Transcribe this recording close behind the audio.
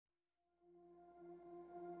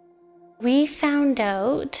We found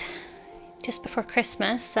out just before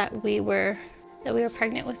Christmas that we were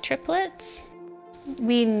pregnant with triplets.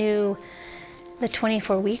 We knew the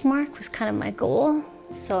 24-week mark was kind of my goal,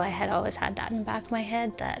 so I had always had that in the back of my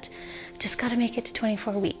head that I just got to make it to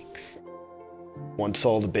 24 weeks. Once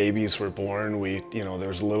all the babies were born, there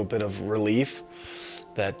was a little bit of relief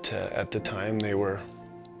that at the time they were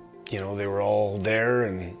all there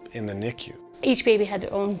and in the NICU. Each baby had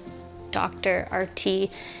their own doctor,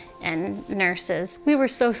 RT, and nurses. We were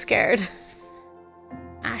so scared.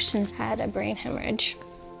 Ashton's had a brain hemorrhage,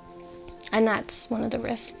 and that's one of the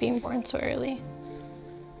risks of being born so early.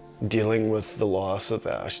 Dealing with the loss of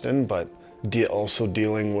Ashton, but also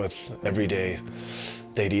dealing with every day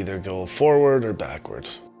they'd either go forward or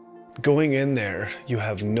backwards. Going in there, you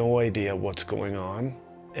have no idea what's going on,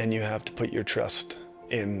 and you have to put your trust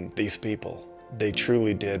in these people. They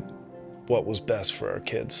truly did what was best for our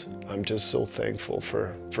kids. I'm just so thankful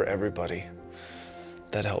for everybody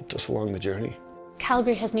that helped us along the journey.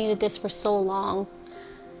 Calgary has needed this for so long,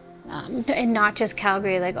 and not just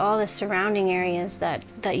Calgary, like all the surrounding areas that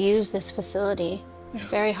use this facility. It's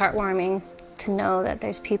very heartwarming to know that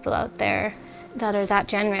there's people out there that are that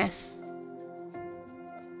generous.